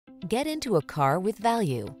Get into a car with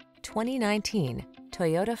value. 2019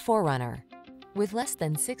 Toyota 4Runner. With less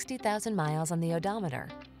than 60,000 miles on the odometer,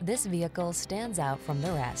 this vehicle stands out from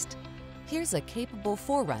the rest. Here's a capable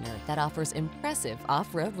 4Runner that offers impressive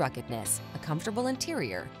off-road ruggedness, a comfortable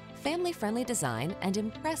interior, family-friendly design, and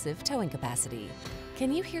impressive towing capacity. Can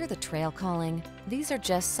you hear the trail calling? These are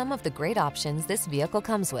just some of the great options this vehicle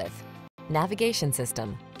comes with: navigation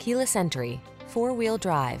system, keyless entry, 4-wheel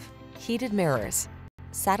drive, heated mirrors,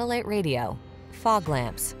 satellite radio, fog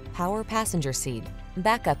lamps, power passenger seat,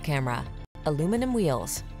 backup camera, aluminum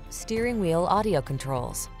wheels, steering wheel audio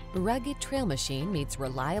controls. Rugged trail machine meets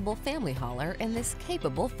reliable family hauler in this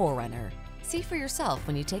capable 4Runner. See for yourself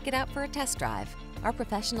when you take it out for a test drive. Our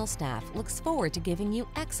professional staff looks forward to giving you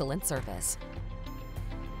excellent service.